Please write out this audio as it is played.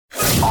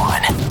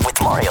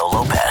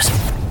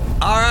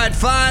right,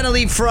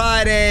 finally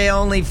Friday.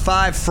 Only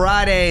 5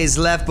 Fridays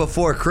left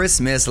before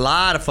Christmas. A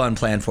lot of fun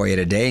planned for you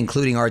today,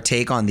 including our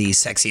take on the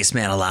sexiest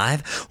man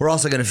alive. We're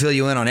also going to fill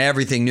you in on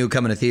everything new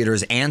coming to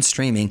theaters and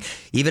streaming.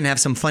 Even have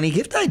some funny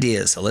gift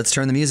ideas. So let's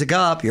turn the music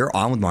up. You're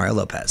on with Mario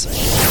Lopez.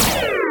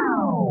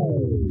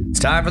 It's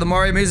time for the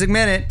Mario Music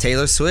Minute.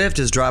 Taylor Swift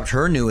has dropped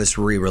her newest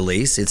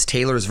re-release. It's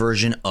Taylor's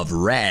version of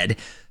Red.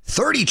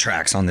 30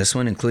 tracks on this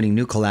one, including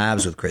new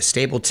collabs with Chris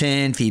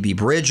Stapleton, Phoebe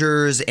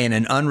Bridgers, and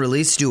an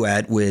unreleased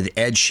duet with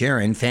Ed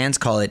Sheeran. Fans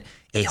call it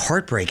a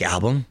heartbreak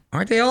album,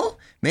 aren't they all?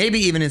 Maybe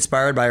even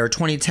inspired by her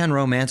 2010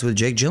 romance with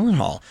Jake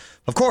Gyllenhaal.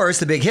 Of course,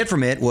 the big hit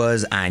from it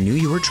was I Knew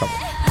You Were Trouble.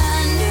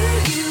 I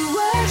knew you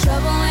were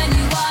trouble when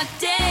you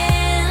walked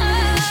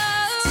in.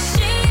 So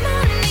shame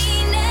on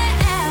me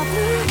now.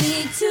 Flew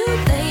me to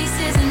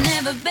places I've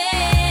never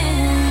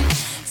been.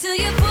 Till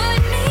you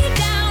put me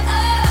down.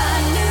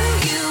 I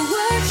knew you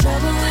were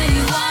trouble when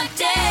you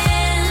walked in.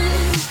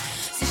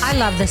 I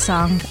love this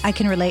song. I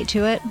can relate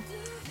to it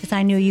because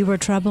I knew you were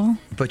trouble.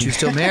 But you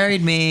still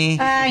married me.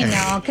 I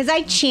know, because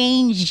I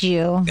changed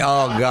you. Oh,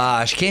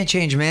 gosh. Can't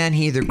change a man.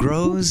 He either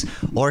grows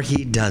or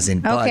he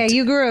doesn't. Okay, but,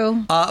 you grew.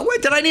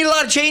 Wait, did I need a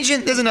lot of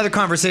changing? There's another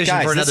conversation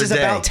Guys, for another this is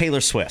day. about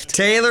Taylor Swift.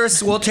 Taylor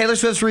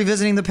Swift's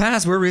revisiting the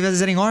past. We're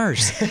revisiting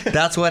ours.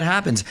 That's what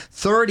happens.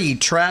 30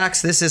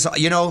 tracks. This is,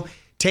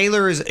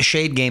 Taylor's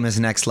shade game is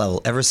next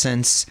level. Ever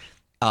since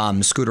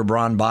Scooter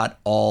Braun bought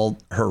all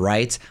her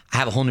rights, I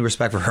have a whole new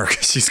respect for her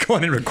because she's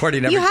going and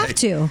recording everything. You have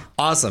to.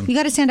 Awesome. You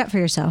got to stand up for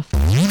yourself.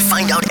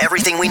 Find out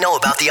everything we know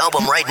about the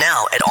album right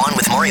now at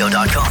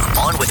OnWithMario.com.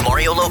 On with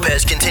Mario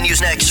Lopez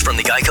continues next from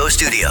the Geico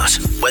Studios.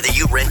 Whether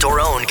you rent or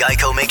own,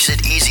 Geico makes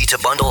it easy to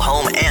bundle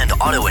home and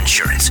auto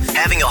insurance.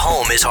 Having a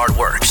home is hard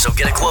work, so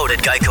get a quote at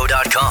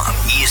Geico.com.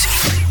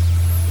 Easy.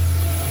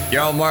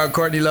 Yo, Mario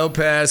Courtney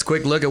Lopez.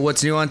 Quick look at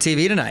what's new on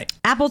TV tonight.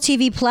 Apple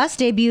TV Plus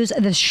debuts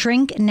The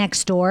Shrink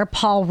Next Door.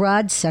 Paul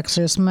Rudd,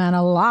 sexiest man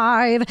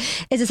alive,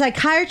 is a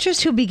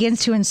psychiatrist who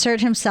begins to insert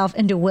himself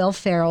into Will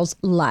Ferrell's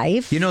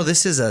life.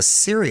 This is a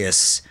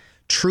serious,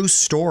 true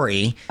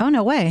story. Oh,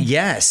 no way.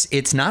 Yes,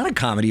 it's not a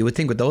comedy, you would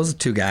think, with those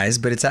two guys,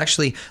 but it's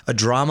actually a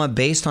drama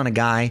based on a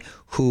guy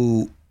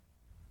who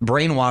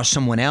brainwashed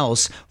someone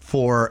else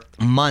for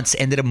months,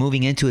 ended up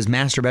moving into his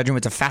master bedroom.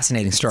 It's a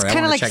fascinating story. It's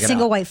kind of like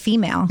Single White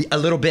Female. A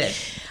little bit.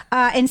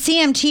 And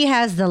CMT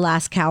has The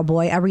Last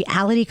Cowboy, a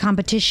reality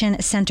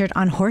competition centered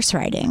on horse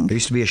riding. There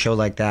used to be a show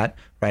like that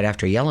right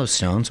after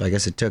Yellowstone, so I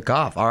guess it took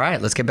off. All right,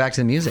 let's get back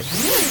to the music.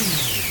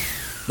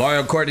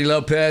 Mario Courtney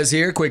Lopez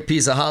here. Quick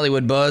piece of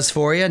Hollywood buzz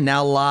for you.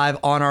 Now live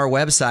on our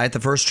website, the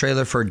first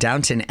trailer for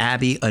Downton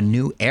Abbey, A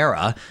New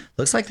Era.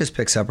 Looks like this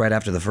picks up right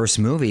after the first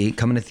movie,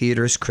 coming to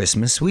theaters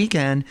Christmas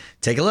weekend.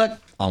 Take a look.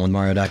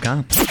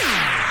 OnWithMario.com.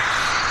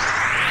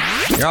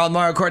 You're on with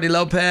Mario Courtney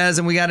Lopez,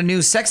 and we got a new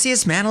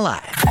sexiest man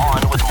alive.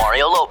 On with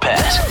Mario Lopez.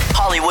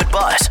 Hollywood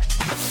Buzz.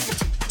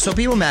 So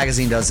People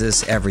Magazine does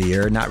this every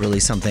year, not really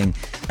something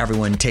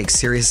everyone takes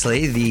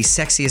seriously. The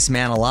sexiest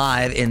man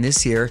alive, in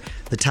this year,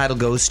 the title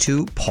goes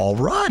to Paul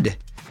Rudd.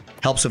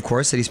 Helps, of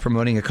course, that he's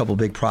promoting a couple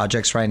big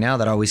projects right now.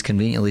 That always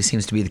conveniently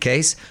seems to be the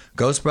case.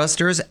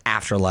 Ghostbusters,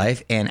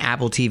 Afterlife, and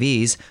Apple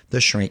TV's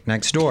The Shrink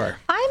Next Door.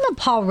 I'm a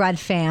Paul Rudd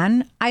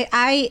fan.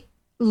 I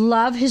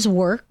love his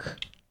work.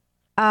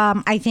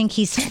 I think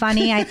he's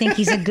funny. I think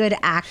he's a good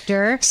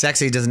actor.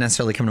 Sexy doesn't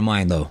necessarily come to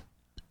mind, though.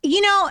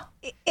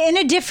 In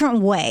a different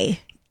way.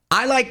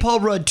 I like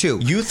Paul Rudd, too.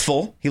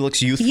 Youthful. He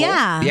looks youthful.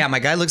 Yeah. Yeah, my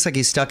guy looks like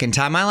he's stuck in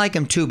time. I like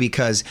him, too,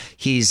 because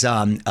he's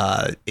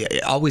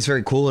always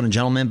very cool and a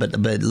gentleman,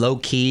 but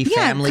low-key,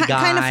 family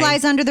guy. Kind of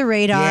flies under the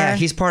radar. Yeah,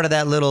 he's part of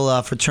that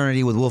little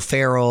fraternity with Will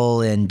Ferrell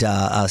and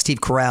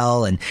Steve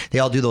Carell, and they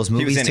all do those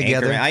movies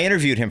together. Anchorman. I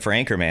interviewed him for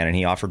Anchorman, and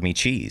he offered me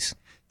cheese.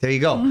 There you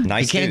go.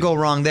 Nice You can't dude. go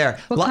wrong there.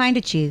 What kind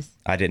of cheese?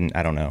 I don't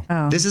know.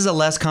 Oh. This is a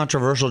less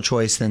controversial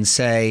choice than,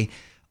 say,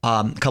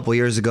 a couple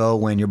years ago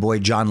when your boy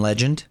John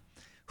Legend,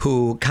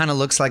 who kind of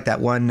looks like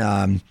that one...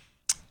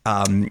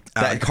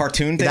 that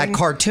cartoon thing? That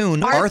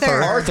cartoon,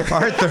 Arthur.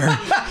 Arthur,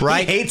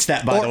 right? He hates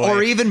that, by the way.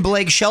 Or even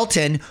Blake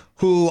Shelton,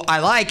 who I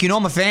like.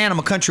 I'm a fan. I'm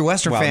a country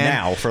western fan.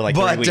 Now, for like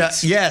 3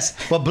 weeks. Yes,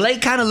 but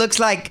Blake kind of looks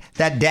like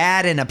that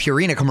dad in a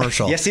Purina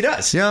commercial. Yes, he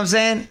does. You know what I'm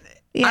saying?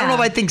 Yeah. I don't know if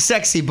I think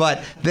sexy,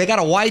 but they got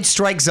a wide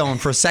strike zone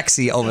for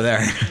sexy over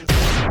there.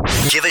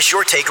 Give us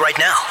your take right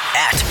now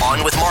at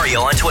On With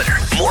Mario on Twitter.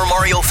 More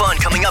Mario fun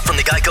coming up from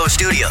the Geico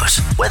Studios.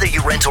 Whether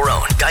you rent or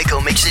own,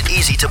 Geico makes it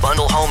easy to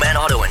bundle home and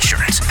auto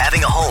insurance.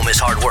 Having a home is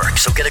hard work,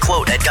 so get a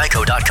quote at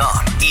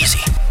Geico.com. Easy.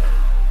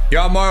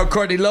 Y'all, Mario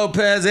Courtney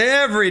Lopez.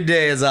 Every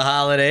day is a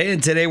holiday,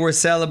 and today we're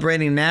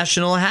celebrating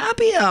National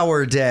Happy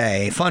Hour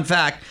Day. Fun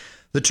fact,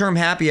 the term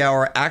happy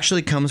hour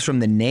actually comes from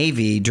the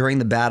Navy during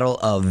the Battle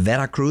of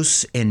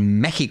Veracruz in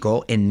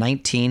Mexico in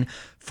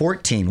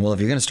 1914. Well, if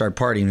you're going to start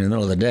partying in the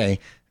middle of the day,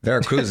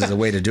 Veracruz is a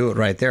way to do it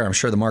right there. I'm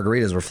sure the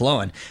margaritas were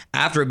flowing.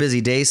 After a busy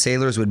day,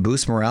 sailors would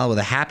boost morale with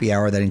a happy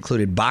hour that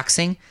included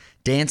boxing,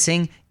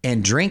 dancing,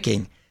 and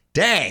drinking.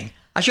 Dang,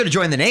 I should have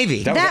joined the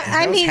Navy. That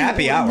was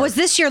happy hour. Was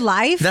this your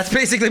life? That's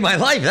basically my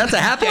life. That's a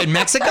happy in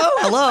Mexico?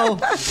 Hello.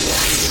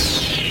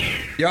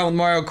 You're on with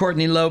Mario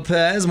Courtney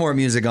Lopez. More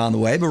music on the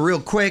way. But real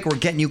quick, we're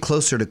getting you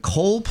closer to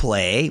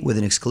Coldplay with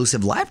an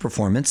exclusive live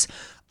performance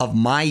of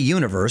My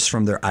Universe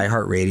from their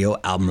iHeartRadio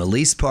album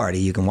release party.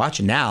 You can watch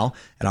it now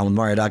at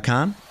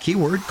onwithmario.com.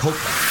 Keyword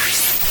Coldplay.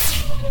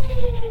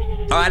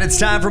 All right, it's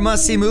time for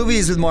Must See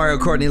Movies with Mario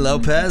Courtney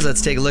Lopez.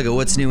 Let's take a look at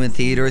what's new in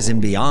theaters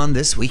and beyond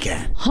this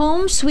weekend.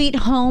 Home Sweet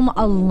Home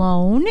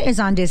Alone is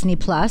on Disney+.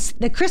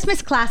 The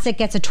Christmas classic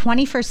gets a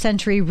 21st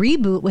century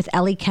reboot with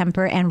Ellie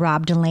Kemper and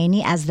Rob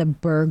Delaney as the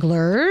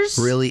burglars.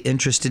 Really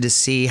interested to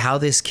see how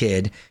this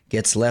kid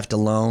gets left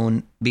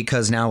alone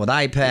because now with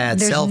iPads,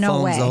 There's cell no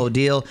phones, way. the whole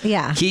deal.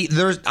 Yeah.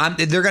 They're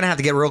going to have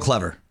to get real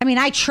clever. I mean,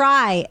 I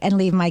try and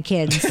leave my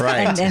kids,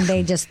 Right. and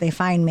they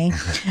find me.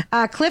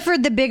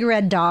 Clifford the Big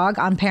Red Dog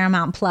on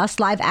Paramount Plus,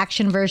 live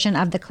action version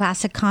of the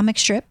classic comic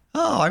strip.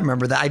 Oh, I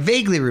remember that. I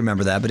vaguely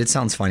remember that, but it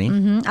sounds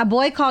funny. A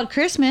Boy Called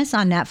Christmas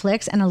on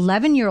Netflix. An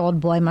 11-year-old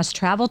boy must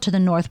travel to the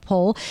North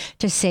Pole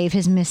to save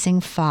his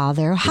missing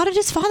father. How did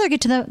his father get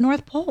to the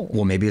North Pole?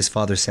 Well, maybe his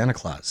father's Santa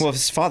Claus. Well, if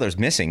his father's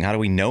missing, how do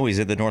we know he's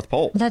at the North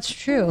Pole? That's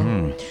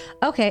true.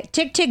 Okay,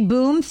 Tick Tick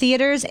Boom,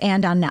 theaters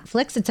and on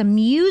Netflix. It's a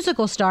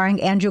musical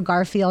starring Andrew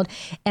Garfield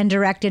and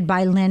directed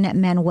by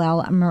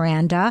Lin-Manuel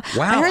Miranda.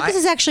 Wow, I heard this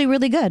is actually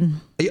really good.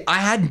 I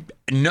had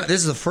no. This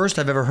is the first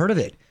I've ever heard of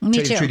it. Me Tell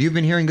you the too. truth, you've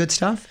been hearing good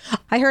stuff.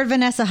 I heard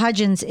Vanessa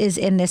Hudgens is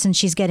in this and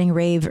she's getting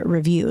rave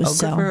reviews.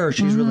 Oh, good for her.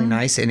 She's really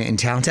nice and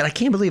talented. I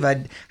can't believe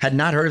I had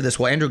not heard of this.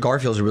 Well, Andrew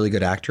Garfield's a really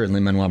good actor, and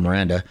Lin-Manuel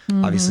Miranda,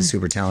 obviously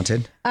super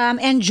talented.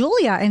 And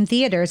Julia in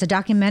theaters, a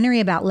documentary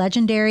about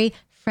legendary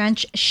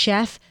French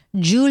chef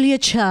Julia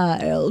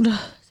Child.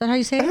 Is that how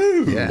you say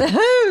it? Yeah.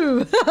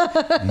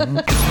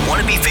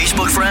 Want to be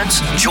Facebook friends?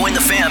 Join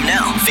the fam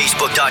now.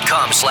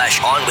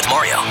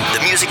 Facebook.com/OnWithMario.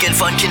 The music and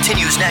fun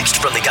continues next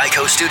from the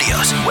Geico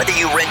Studios. Whether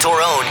you rent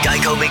or own,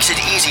 Geico makes it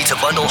easy to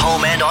bundle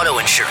home and auto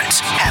insurance.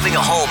 Having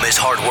a home is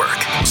hard work.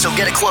 So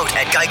get a quote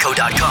at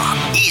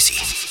Geico.com.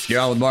 Easy.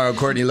 You're on with Mario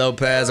Courtney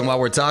Lopez, and while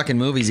we're talking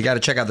movies, you got to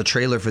check out the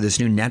trailer for this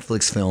new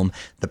Netflix film,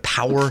 The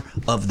Power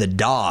of the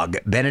Dog.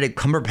 Benedict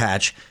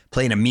Cumberbatch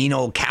playing a mean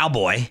old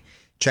cowboy.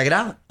 Check it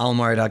out on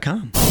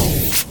Mario.com.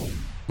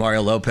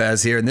 Mario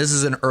Lopez here, and this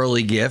is an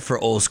early gift for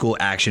old school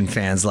action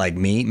fans like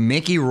me.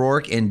 Mickey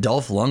Rourke and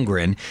Dolph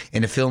Lundgren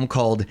in a film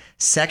called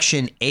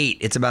Section 8.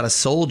 It's about a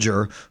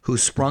soldier who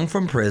sprung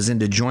from prison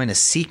to join a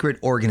secret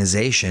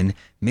organization.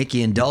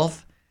 Mickey and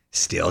Dolph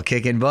still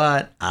kicking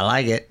butt. I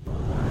like it.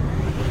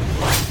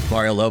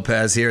 Mario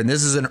Lopez here, and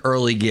this is an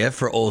early gift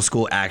for old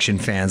school action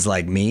fans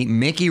like me.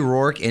 Mickey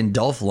Rourke and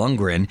Dolph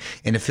Lundgren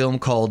in a film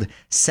called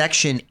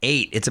Section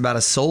 8. It's about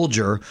a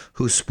soldier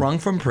who sprung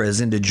from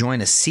prison to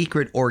join a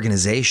secret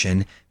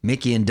organization.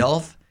 Mickey and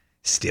Dolph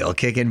still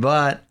kicking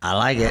butt. I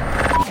like it.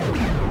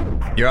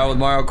 You're on with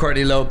Mario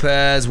Courtney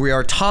Lopez. We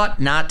are taught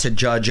not to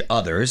judge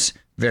others.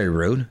 Very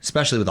rude,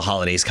 especially with the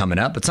holidays coming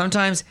up, but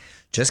sometimes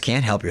just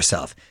can't help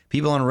yourself.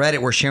 People on Reddit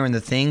were sharing the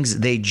things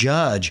they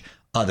judge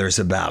others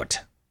about.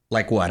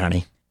 Like what,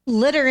 honey?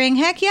 Littering.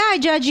 Heck yeah, I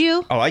judge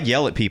you. Oh, I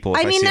yell at people if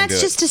I I mean, see them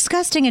that's do just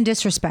disgusting and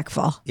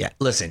disrespectful. Yeah,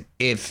 listen,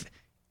 if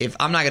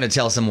I'm not going to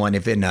tell someone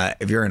if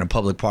you're in a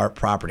public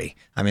property,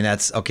 I mean,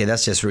 that's okay.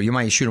 That's just rude. You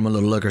might shoot them a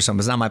little look or something.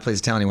 It's not my place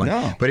to tell anyone.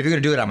 No. But if you're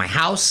going to do it at my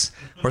house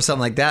or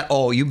something like that,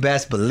 oh, you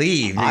best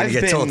believe you're going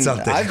to get told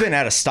something. I've been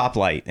at a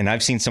stoplight and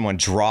I've seen someone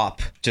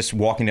drop just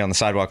walking down the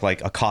sidewalk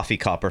like a coffee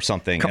cup or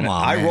something. Come and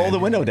on, I roll man. the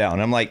window down.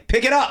 I'm like,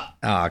 pick it up.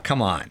 Oh,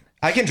 come on.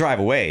 I can drive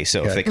away,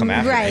 so if they come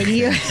after Right, me.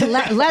 you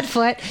lead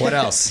foot. What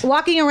else?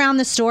 Walking around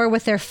the store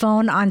with their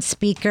phone on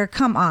speaker.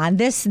 Come on,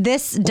 this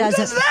doesn't.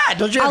 does that?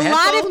 Don't you have a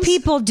lot of headphones?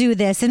 people do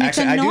this, and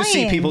Actually, it's annoying. I do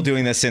see people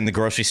doing this in the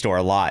grocery store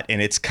a lot, and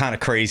it's kind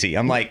of crazy.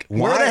 I'm like,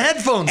 Where are why? the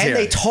headphones and here?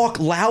 they talk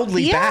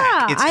loudly Yeah,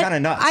 back. It's kind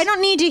of nuts. I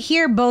don't need to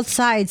hear both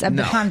sides of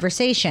the No.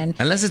 conversation.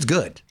 Unless it's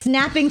good.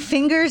 Snapping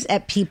fingers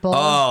at people.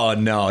 Oh,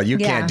 no, you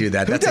Yeah. can't do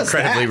that. That's does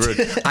incredibly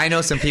that? rude. I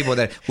know some people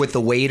that with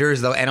the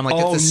waiters, though, and I'm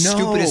like, Oh, that's the no.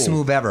 stupidest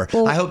move ever.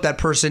 I hope that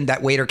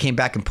waiter came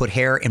back and put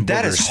hair and boogers.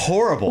 That is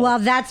horrible. Well,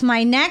 that's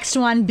my next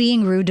one,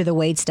 being rude to the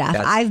wait staff.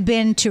 That's- I've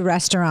been to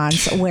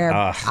restaurants where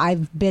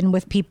I've been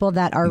with people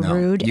that are No,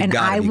 rude, you and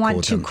gotta I be cool want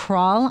with to them.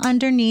 crawl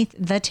underneath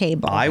the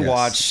table. I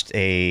watched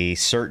a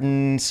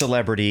certain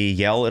celebrity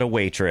yell at a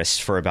waitress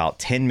for about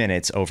 10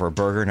 minutes over a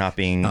burger not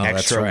being that's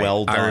extra right.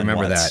 well done. I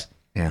remember once. that.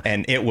 Yeah.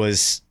 And it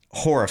was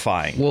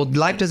horrifying. Well,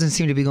 life doesn't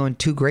seem to be going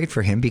too great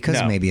for him because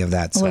No. maybe of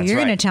that. So. well, you're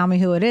right. going to tell me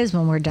who it is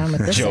when we're done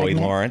with this Joey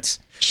segment. Lawrence.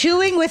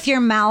 Chewing with your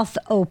mouth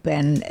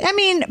open. I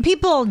mean,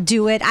 people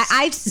do it.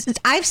 I've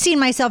seen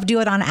myself do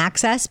it on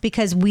Access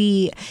because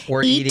we're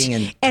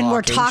eating and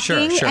we're talking.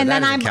 talking, Sure, and that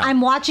then doesn't count. I'm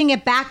watching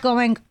it back,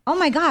 going, "Oh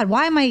my God,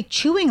 why am I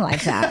chewing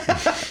like that?"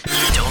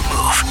 Don't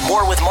move.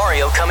 More with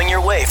Mario coming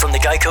your way from the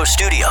Geico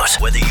Studios.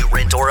 Whether you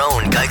rent or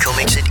own, Geico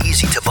makes it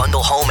easy to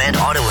bundle home and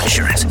auto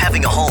insurance.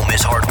 Having a home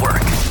is hard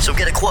work. So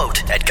get a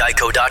quote at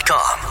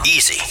Geico.com.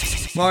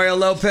 Easy. Mario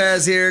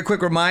Lopez here.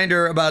 Quick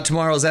reminder about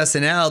tomorrow's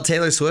SNL.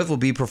 Taylor Swift will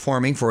be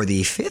performing for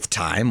the 5th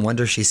time.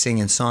 Wonder if she's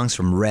singing songs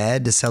from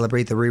Red to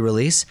celebrate the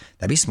re-release.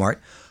 That'd be smart.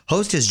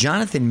 Host is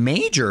Jonathan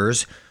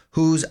Majors,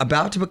 who's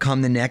about to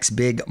become the next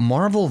big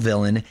Marvel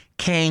villain,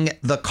 Kang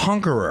the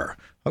Conqueror.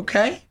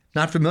 Okay,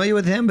 not familiar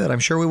with him, but I'm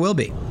sure we will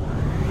be.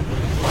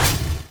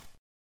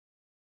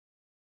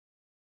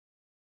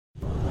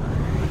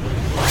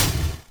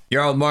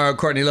 You're on with Mario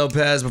Courtney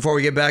Lopez. Before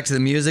we get back to the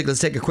music, let's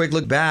take a quick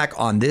look back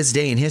on this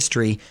day in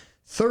history.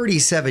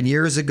 37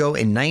 years ago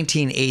in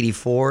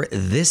 1984,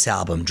 this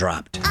album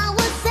dropped. I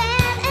was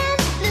sad and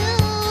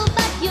blue,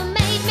 but you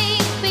made me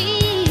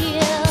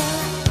feel.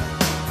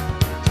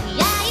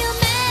 Yeah, you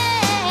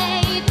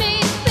made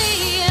me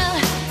feel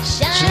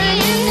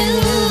shiny and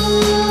new,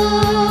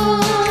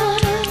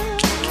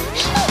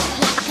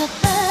 like a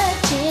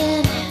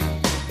virgin.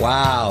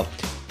 Wow.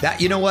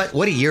 That, you know what?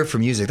 What a year for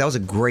music. That was a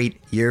great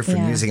year for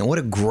music, and what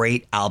a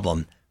great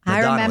album.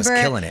 Madonna was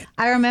killing it.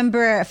 I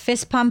remember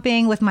fist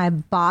pumping with my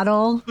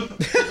bottle.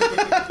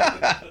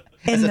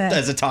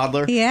 As a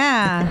toddler?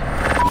 Yeah.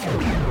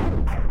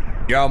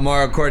 Yo,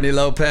 Mario Courtney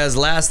Lopez.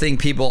 Last thing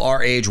people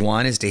our age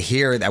want is to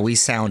hear that we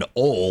sound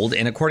old.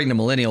 And according to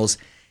millennials,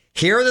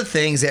 here are the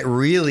things that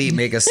really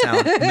make us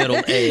sound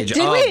middle-aged.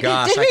 Did we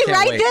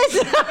write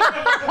this?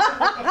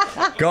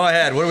 Go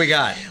ahead. What do we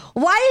got?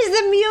 Why is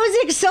the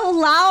music so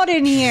loud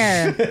in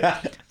here?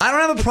 I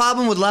don't have a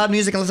problem with loud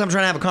music unless I'm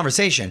trying to have a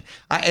conversation.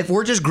 If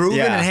we're just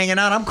grooving and hanging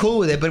out, I'm cool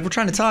with it. But if we're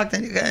trying to talk,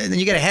 then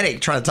you get a headache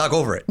trying to talk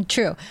over it.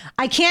 True.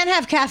 I can't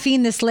have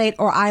caffeine this late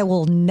or I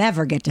will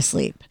never get to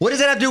sleep. What does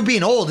that have to do with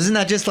being old? Isn't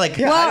that just like...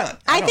 Well,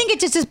 I think it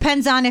just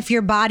depends on if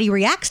your body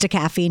reacts to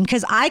caffeine,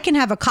 because I can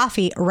have a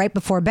coffee right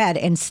before bed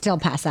and still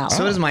pass out.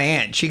 So does my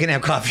aunt. She can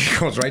have coffee and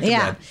goes right to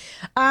bed.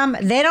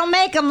 They don't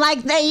make them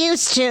like they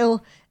used to.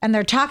 And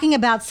they're talking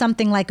about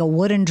something like a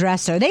wooden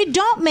dresser. They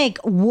don't make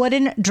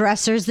wooden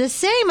dressers the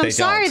same. I'm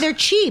sorry, they're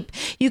cheap.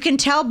 You can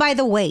tell by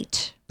the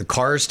weight. The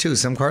cars, too.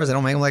 Some cars, they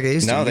don't make them like they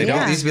used to. No, they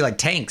don't. They used to be like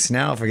tanks.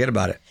 Now, forget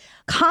about it.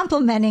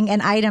 Complimenting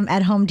an item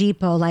at Home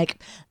Depot,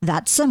 like,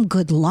 that's some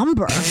good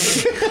lumber.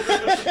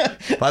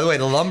 By the way,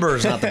 the lumber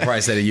is not the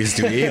price that it used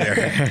to be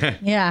either.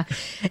 Yeah.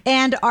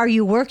 And are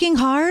you working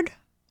hard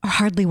or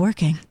hardly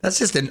working? That's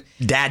just a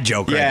dad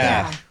joke right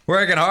there.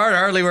 Working hard,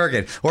 hardly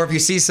working. Or if you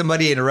see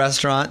somebody in a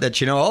restaurant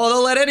that you know, oh,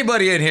 they'll let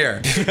anybody in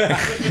here.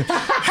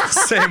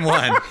 Same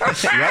one.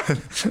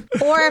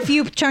 Or if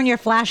you turn your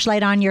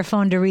flashlight on your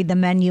phone to read the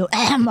menu.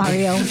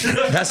 Mario.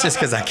 That's just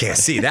because I can't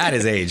see. That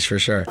is age for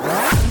sure.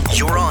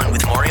 You're on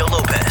with Mario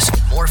Lopez.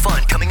 More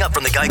fun coming up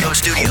from the Geico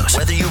Studios.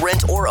 Whether you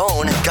rent or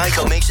own,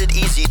 Geico makes it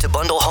easy to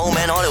bundle home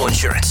and auto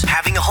insurance.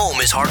 Having a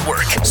home is hard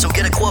work, so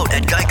get a quote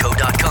at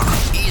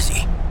geico.com.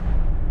 Easy.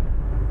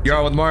 You're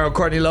on with Mario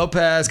Courtney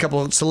Lopez.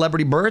 Couple of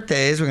celebrity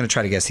birthdays. We're going to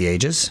try to guess the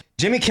ages.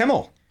 Jimmy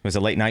Kimmel was a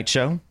late night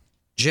show.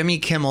 Jimmy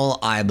Kimmel,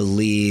 I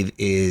believe,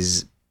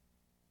 is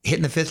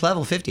hitting the fifth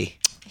level, 50.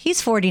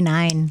 He's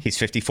 49. He's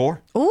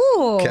 54.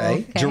 Ooh.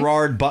 Okay.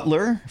 Gerard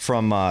Butler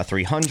from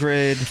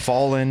 300,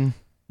 Fallen.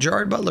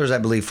 Gerard Butler's, I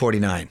believe,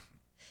 49.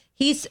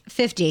 He's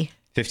 50.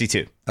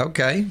 52.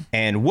 Okay.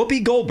 And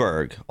Whoopi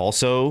Goldberg,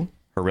 also,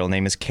 her real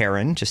name is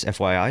Karen, just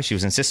FYI. She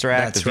was in Sister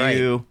Act, That's The right.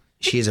 View.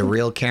 She's a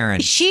real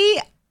Karen. She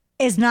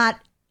does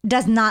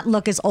not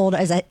look as old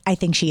as I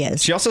think she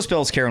is. She also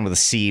spells Karen with a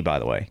C, by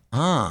the way.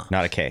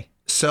 Not a K.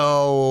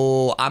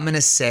 So I'm going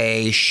to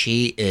say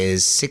she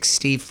is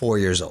 64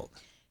 years old.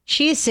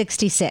 She is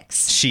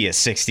 66. She is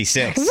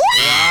 66.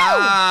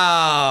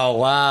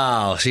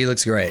 Wow. She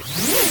looks great.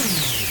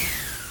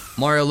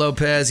 Mario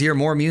Lopez here,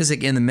 more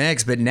music in the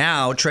mix, but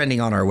now trending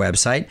on our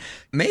website.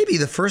 Maybe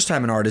the first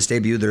time an artist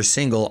debuted their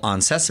single on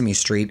Sesame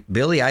Street,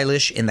 Billie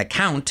Eilish and The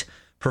Count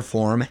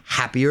perform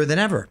Happier Than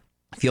Ever.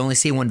 If you only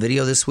see one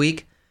video this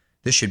week,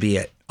 this should be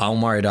it.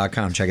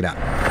 OnMario.com. Check it out.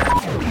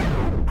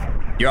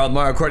 You're on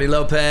Mario Courtney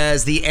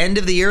Lopez. The end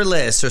of the year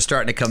lists are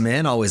starting to come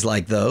in. Always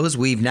like those.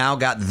 We've now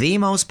got the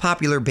most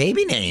popular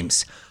baby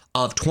names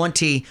of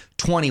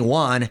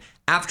 2021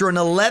 after an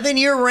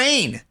 11-year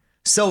reign.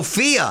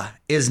 Sophia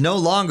is no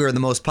longer the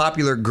most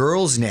popular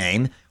girl's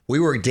name. We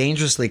were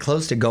dangerously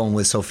close to going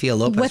with Sophia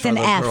Lopez. With an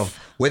F. Girl.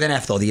 With an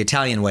F, though, the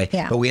Italian way.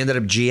 Yeah. But we ended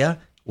up Gia,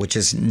 which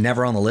is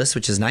never on the list,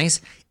 which is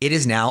nice. It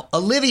is now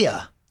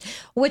Olivia.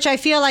 Which I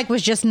feel like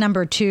was just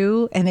number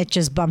 2, and it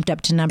just bumped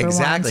up to number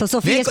 1. So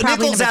Sophia's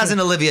probably Nichols number has 2. an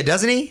Olivia,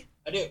 doesn't he?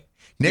 I do.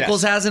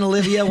 Nichols has an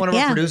Olivia. One of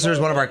our producers,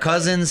 one of our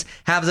cousins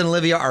has an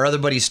Olivia. Our other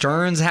buddy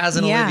Stearns has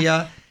an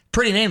Olivia.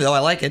 Pretty name, though. I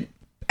like it.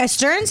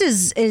 Stearns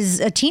is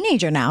a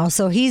teenager now,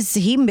 so he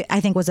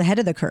I think was ahead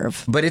of the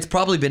curve. But it's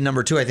probably been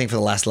number 2, I think, for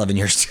the last 11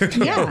 years, too.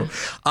 Yeah.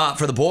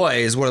 For the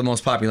boys, what are the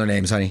most popular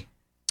names, honey?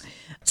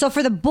 So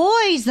for the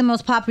boys, the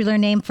most popular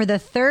name for the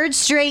 3rd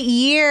straight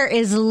year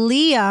is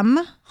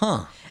Liam.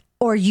 Huh.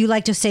 Or you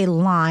like to say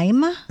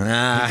Lime. He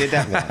did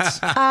that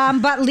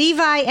once. But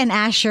Levi and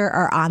Asher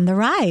are on the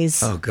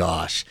rise. Oh,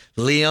 gosh.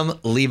 Liam,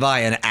 Levi,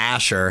 and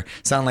Asher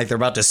sound like they're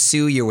about to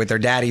sue you with their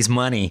daddy's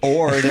money.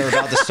 Or they're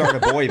about to start a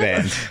boy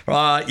band.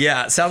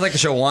 Yeah, sounds like the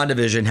show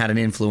WandaVision had an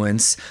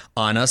influence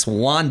on us.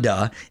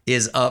 Wanda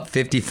is up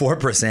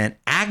 54%.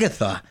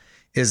 Agatha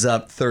is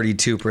up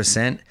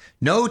 32%.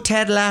 No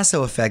Ted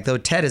Lasso effect, though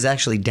Ted is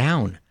actually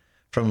down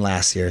from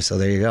last year. So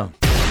there you go.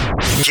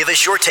 Give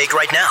us your take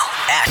right now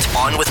at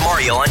On With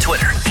Mario on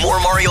Twitter. More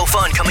Mario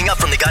fun coming up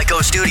from the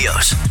Geico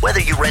Studios. Whether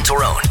you rent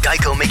or own,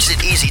 Geico makes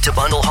it easy to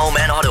bundle home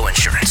and auto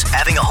insurance.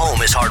 Having a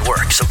home is hard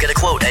work, so get a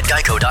quote at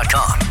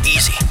geico.com.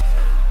 Easy.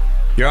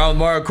 You're on with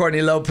Mario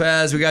Courtney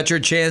Lopez. We got your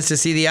chance to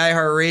see the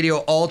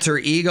iHeartRadio Alter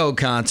Ego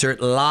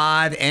concert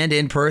live and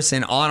in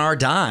person on our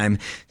dime.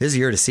 This is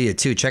your to see it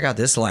too. Check out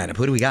this lineup.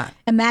 Who do we got?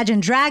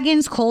 Imagine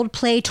Dragons,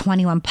 Coldplay,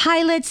 21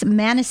 Pilots,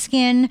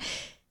 Maneskin.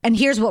 And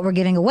here's what we're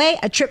giving away.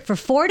 A trip for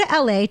 4 to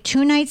LA,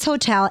 2 nights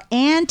hotel,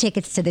 and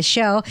tickets to the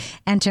show.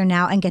 Enter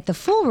now and get the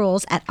full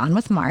rules at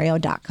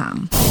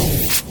onwithmario.com.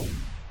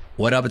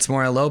 What up? It's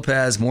Mario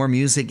Lopez. More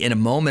music in a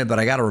moment, but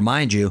I got to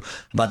remind you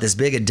about this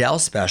big Adele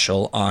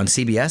special on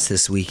CBS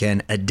this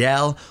weekend.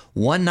 Adele,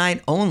 one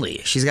night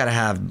only. She's got to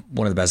have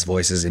one of the best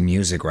voices in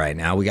music right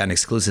now. We got an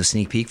exclusive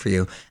sneak peek for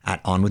you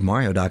at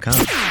onwithmario.com.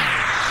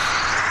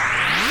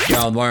 You're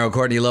on with Mario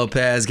Courtney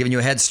Lopez, giving you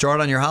a head start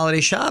on your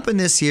holiday shopping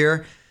this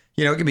year.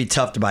 You know, it can be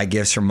tough to buy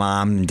gifts from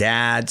mom and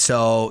dad.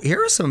 So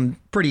here are some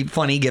pretty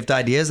funny gift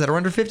ideas that are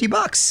under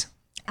 $50.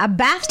 A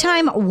bath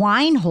time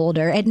wine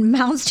holder. It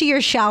mounts to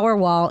your shower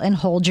wall and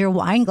holds your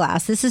wine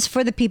glass. This is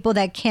for the people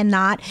that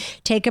cannot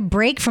take a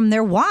break from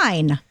their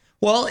wine.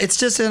 Well, it's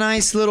just a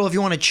nice little, if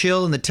you want to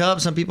chill in the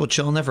tub, some people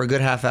chill in there for a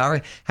good half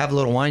hour, have a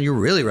little wine, you're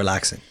really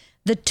relaxing.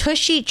 The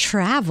Tushy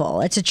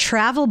Travel. It's a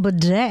travel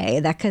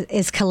bidet that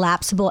is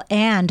collapsible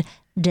and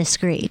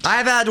discreet.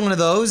 I've had one of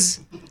those.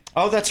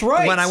 Oh, that's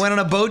right. When I went on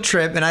a boat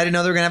trip and I didn't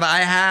know they were going to have,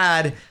 I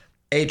had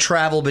a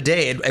travel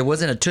bidet. It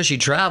wasn't a Tushy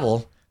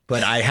Travel,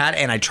 but I had,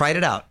 and I tried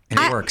it out, and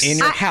it works. In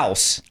your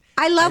house.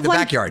 I love in the when,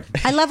 backyard.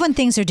 I love when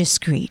things are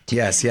discreet.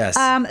 Yes.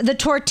 The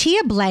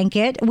tortilla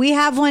blanket. We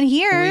have one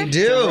here. We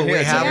do. We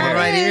have There one it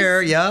right is.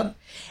 here. Yep.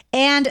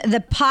 And the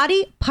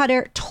Potty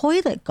Putter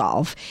Toilet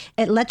Golf.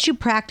 It lets you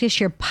practice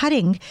your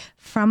putting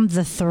from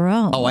the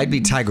throne. Oh, I'd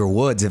be Tiger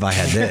Woods if I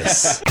had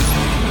this.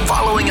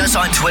 Following us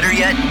on Twitter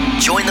yet?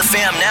 Join the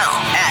fam now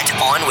at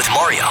On With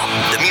Mario.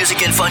 The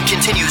music and fun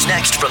continues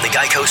next from the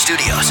Geico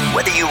Studios.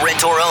 Whether you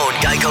rent or own,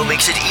 Geico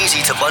makes it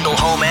easy to bundle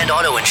home and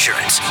auto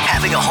insurance.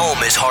 Having a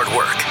home is hard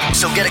work,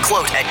 so get a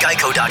quote at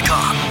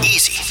geico.com.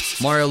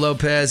 Easy. Mario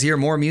Lopez here,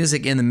 more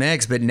music in the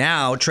mix, but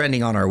now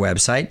trending on our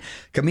website.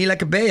 Camila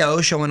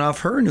Cabello showing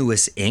off her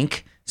newest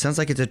ink. Sounds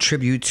like it's a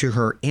tribute to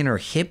her inner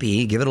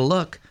hippie. Give it a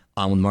look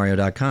on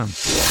withmario.com.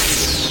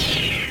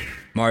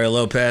 Mario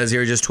Lopez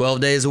here, just 12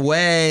 days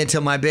away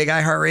until my big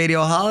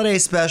iHeartRadio holiday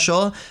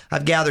special.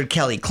 I've gathered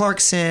Kelly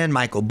Clarkson,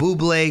 Michael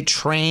Bublé,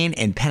 Train,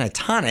 and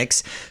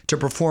Pentatonics to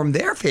perform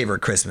their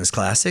favorite Christmas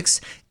classics.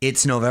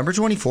 It's November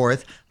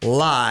 24th,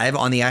 live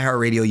on the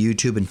iHeartRadio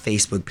YouTube and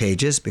Facebook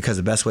pages, because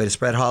the best way to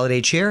spread holiday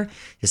cheer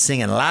is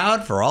singing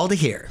loud for all to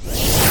hear.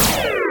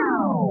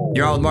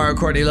 You're on with Mario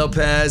Courtney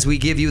Lopez. We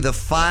give you the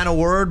final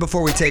word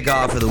before we take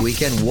off for the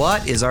weekend.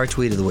 What is our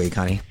tweet of the week,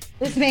 honey?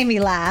 This made me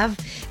laugh.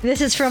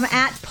 This is from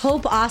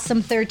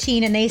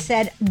 @PopeAwesome13, and they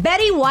said,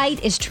 Betty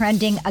White is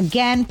trending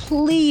again.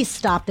 Please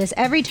stop this.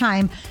 Every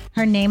time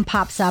her name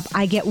pops up,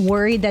 I get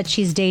worried that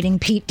she's dating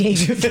Pete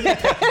Davidson.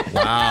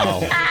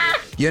 Wow.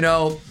 You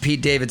know, Pete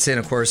Davidson,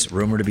 of course,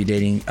 rumored to be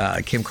dating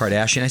Kim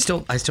Kardashian.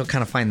 I still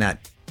kind of find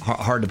that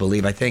hard to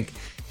believe. I think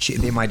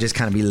they might just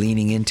kind of be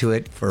leaning into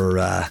it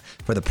for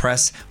the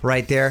press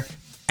right there.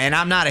 And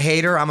I'm not a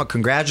hater. I'm a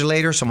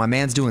congratulator, so my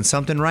man's doing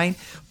something right.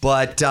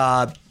 But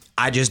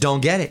I just don't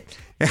get it.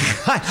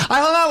 I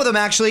hung out with him,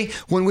 actually,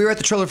 when we were at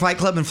the Trailer Fight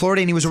Club in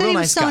Florida, and he was a real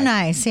nice guy. So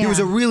nice, yeah. He was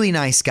a really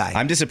nice guy.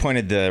 I'm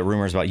disappointed the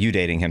rumors about you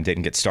dating him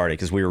didn't get started,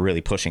 because we were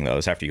really pushing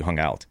those after you hung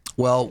out.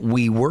 Well,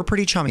 we were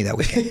pretty chummy that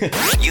weekend.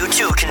 You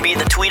too can be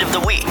the tweet of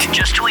the week.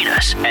 Just tweet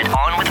us at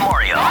On With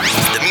Mario.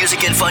 The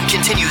music and fun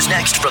continues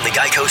next from the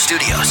Geico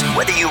Studios.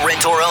 Whether you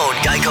rent or own,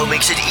 Geico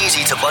makes it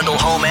easy to bundle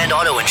home and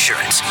auto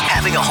insurance.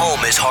 Having a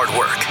home is hard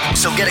work,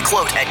 so get a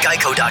quote at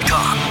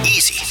geico.com.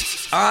 Easy.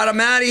 All right, I'm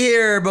out of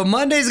here, but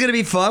Monday's going to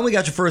be fun. We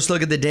got your first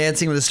look at the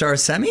Dancing with the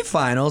Stars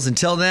semifinals.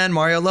 Until then,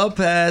 Mario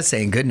Lopez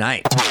saying good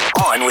night.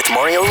 On With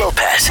Mario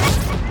Lopez.